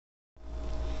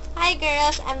Hi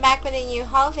girls, I'm back with a new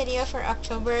haul video for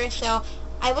October. So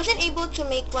I wasn't able to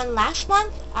make one last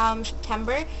month,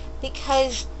 September,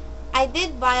 because I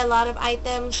did buy a lot of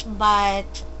items,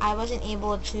 but I wasn't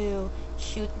able to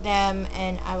shoot them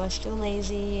and I was too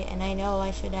lazy, and I know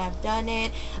I should have done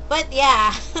it. But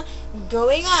yeah,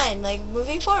 going on, like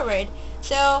moving forward.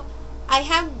 So I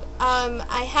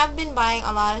have been buying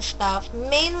a lot of stuff,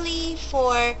 mainly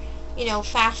for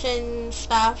fashion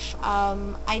stuff.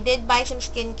 I did buy some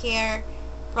skincare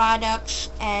products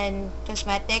and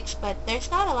cosmetics, but there's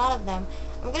not a lot of them.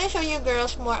 I'm gonna show you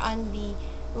girls more on the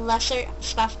lesser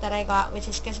stuff that I got, which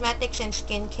is cosmetics and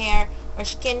skincare or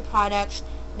skin products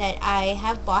that I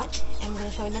have bought. I'm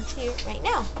gonna show them to you right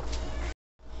now.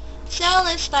 So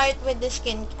let's start with the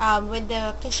with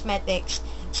the cosmetics.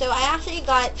 So I actually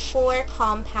got 4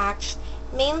 compacts,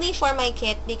 mainly for my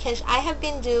kit, because I have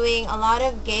been doing a lot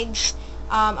of gigs,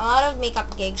 a lot of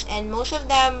makeup gigs, and most of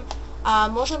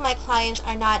my clients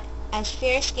are not as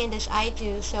fair-skinned as I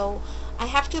do, so I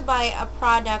have to buy a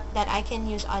product that I can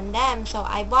use on them. So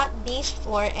I bought these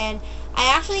 4, and I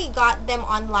actually got them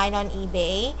online on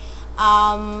eBay.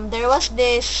 There was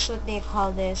this, what do you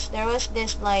call this? There was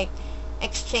this like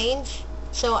exchange.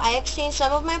 So I exchanged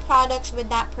some of my products with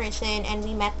that person, and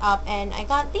we met up, and I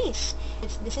got these.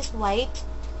 This is white.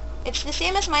 It's the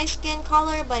same as my skin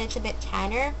color, but it's a bit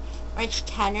tanner, or it's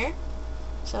tanner.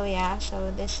 So yeah,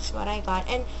 so this is what I got.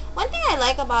 And one thing I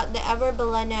like about the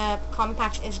Bilena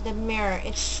compacts is the mirror.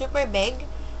 It's super big.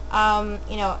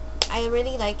 I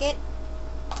really like it.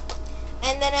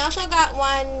 And then I also got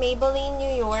one Maybelline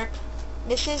New York.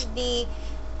 This is the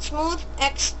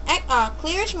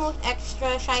Clear Smooth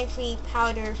Extra Shine Free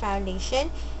Powder Foundation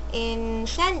in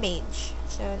Sand Beige.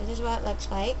 So this is what it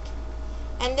looks like.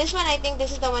 And this one, I think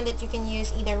this is the one that you can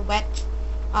use either wet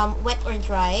or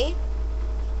dry.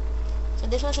 So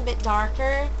this one's a bit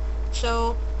darker.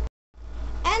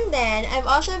 And then I've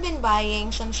also been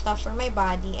buying some stuff for my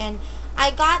body, and I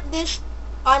got this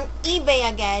on eBay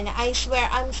again. I swear,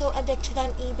 I'm so addicted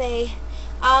on eBay.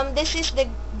 This is the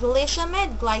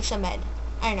Glysomed.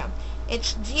 I don't know.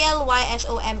 It's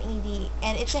Glysomed,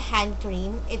 and it's a hand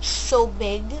cream. It's so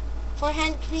big for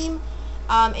hand cream.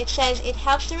 It says it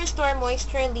helps to restore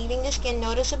moisture, leaving the skin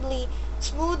noticeably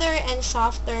smoother and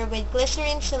softer with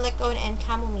glycerin, silicone, and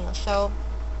chamomile. So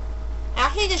I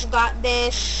actually just got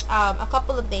this a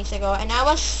couple of days ago, and I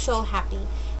was so happy.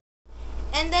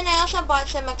 And then I also bought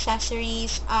some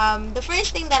accessories. The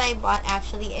first thing that I bought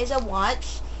actually is a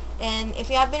watch. And if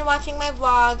you have been watching my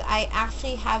vlog, I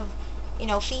actually have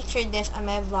featured this on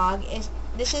my vlog.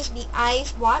 This is the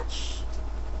Ice watch.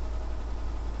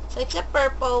 So it's a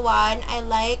purple one. I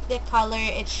like the color.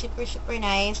 It's super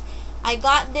nice. I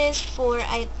got this for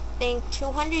I think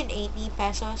 280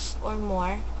 pesos or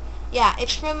more. Yeah,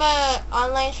 it's from a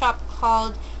online shop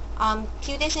called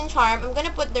Cuties and Charms. I'm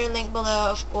gonna put their link below,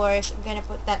 of course. I'm gonna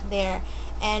put that there.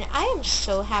 And I am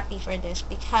so happy for this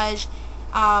because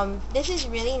this is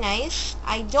really nice.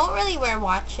 I don't really wear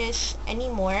watches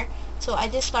anymore, so I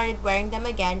just started wearing them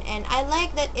again, and I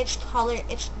like that its color,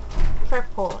 it's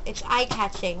purple, it's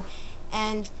eye-catching,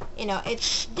 and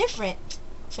it's different.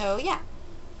 So yeah.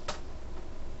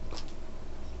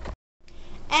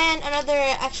 And another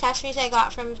accessories I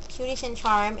got from Cuties and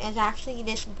Charm is actually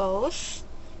this bows,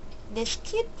 this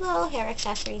cute little hair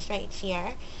accessories right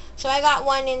here. So I got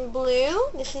one in blue.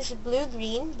 This is blue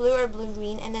or blue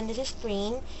green, and then this is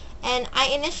green. And I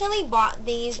initially bought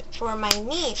these for my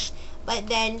niece, but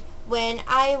then when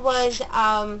I was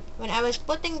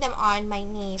putting them on my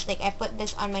niece, like I put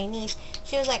this on my niece,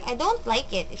 she was like, I don't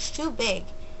like it, it's too big.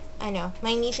 I know,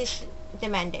 my niece is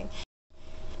demanding.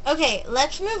 Okay,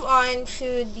 let's move on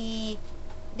to the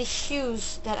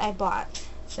shoes that I bought.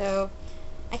 So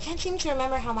I can't seem to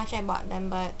remember how much I bought them,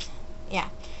 but yeah.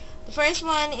 The first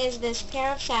one is this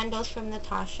pair of sandals from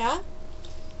Natasha.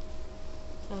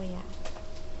 So yeah.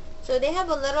 So they have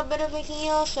a little bit of a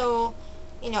heel, so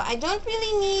I don't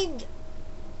really need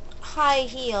high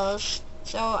heels,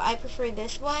 so I prefer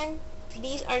this one.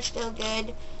 These are still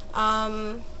good.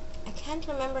 I can't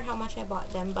remember how much I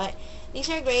bought them, but these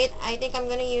are great. I think I'm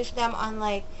gonna use them on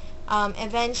like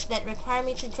events that require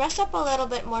me to dress up a little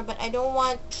bit more, but I don't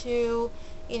want to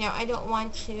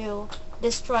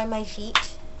destroy my feet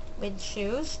with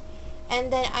shoes.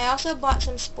 And then I also bought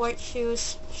some sports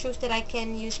shoes that I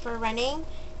can use for running,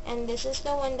 and this is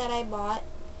the one that I bought.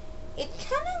 It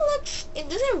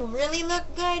doesn't really look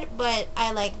good, but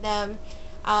I like them.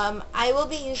 I will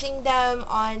be using them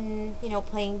on,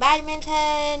 playing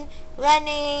badminton,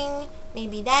 running,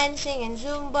 maybe dancing and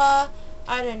Zumba.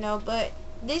 I don't know, but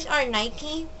these are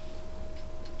Nike.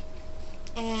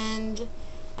 And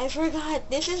I forgot.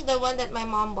 This is the one that my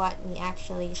mom bought me,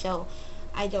 actually. So,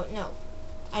 I don't know.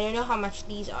 I don't know how much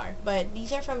these are. But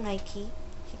these are from Nike,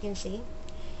 as you can see.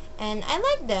 And I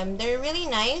like them. They're really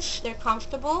nice. They're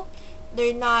comfortable.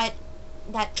 They're not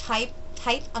that tight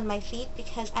on my feet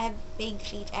because I have big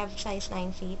feet. I have size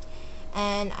 9 feet.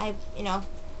 And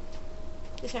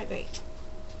these are great.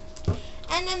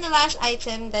 And then the last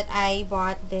item that I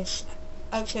bought this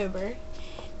October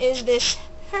is this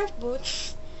Herf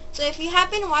boots. So if you have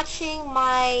been watching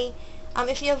my,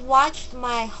 if you have watched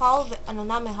my haul, no,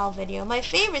 not my haul video, my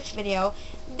favorites video,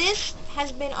 this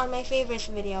has been on my favorites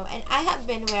video, and I have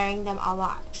been wearing them a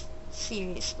lot.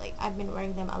 Seriously, I've been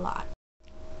wearing them a lot.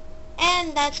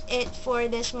 And that's it for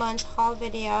this month's haul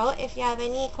video. If you have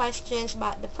any questions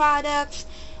about the products,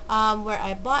 where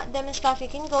I bought them and stuff, you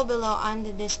can go below on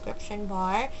the description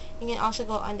bar. You can also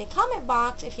go on the comment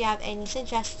box if you have any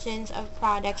suggestions of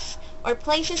products or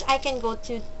places I can go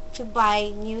to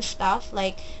buy new stuff,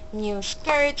 like new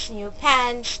skirts, new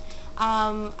pants.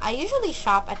 I usually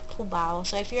shop at Cubao.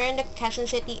 So if you're in the Quezon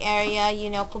City area, you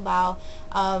know Cubao.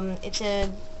 It's a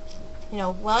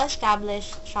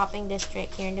well-established shopping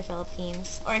district here in the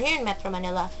Philippines, or here in Metro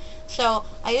Manila. So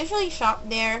I usually shop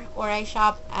there, or I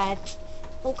shop at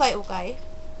Ukay.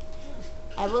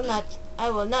 I will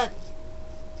not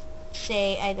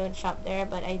say I don't shop there,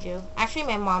 but I do. Actually,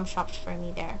 my mom shops for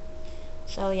me there.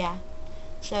 So yeah.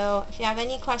 So if you have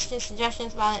any questions,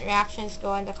 suggestions, violent reactions,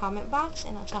 go in the comment box,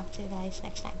 and I'll talk to you guys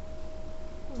next time.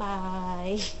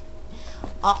 Bye.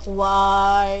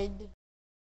 Awkward.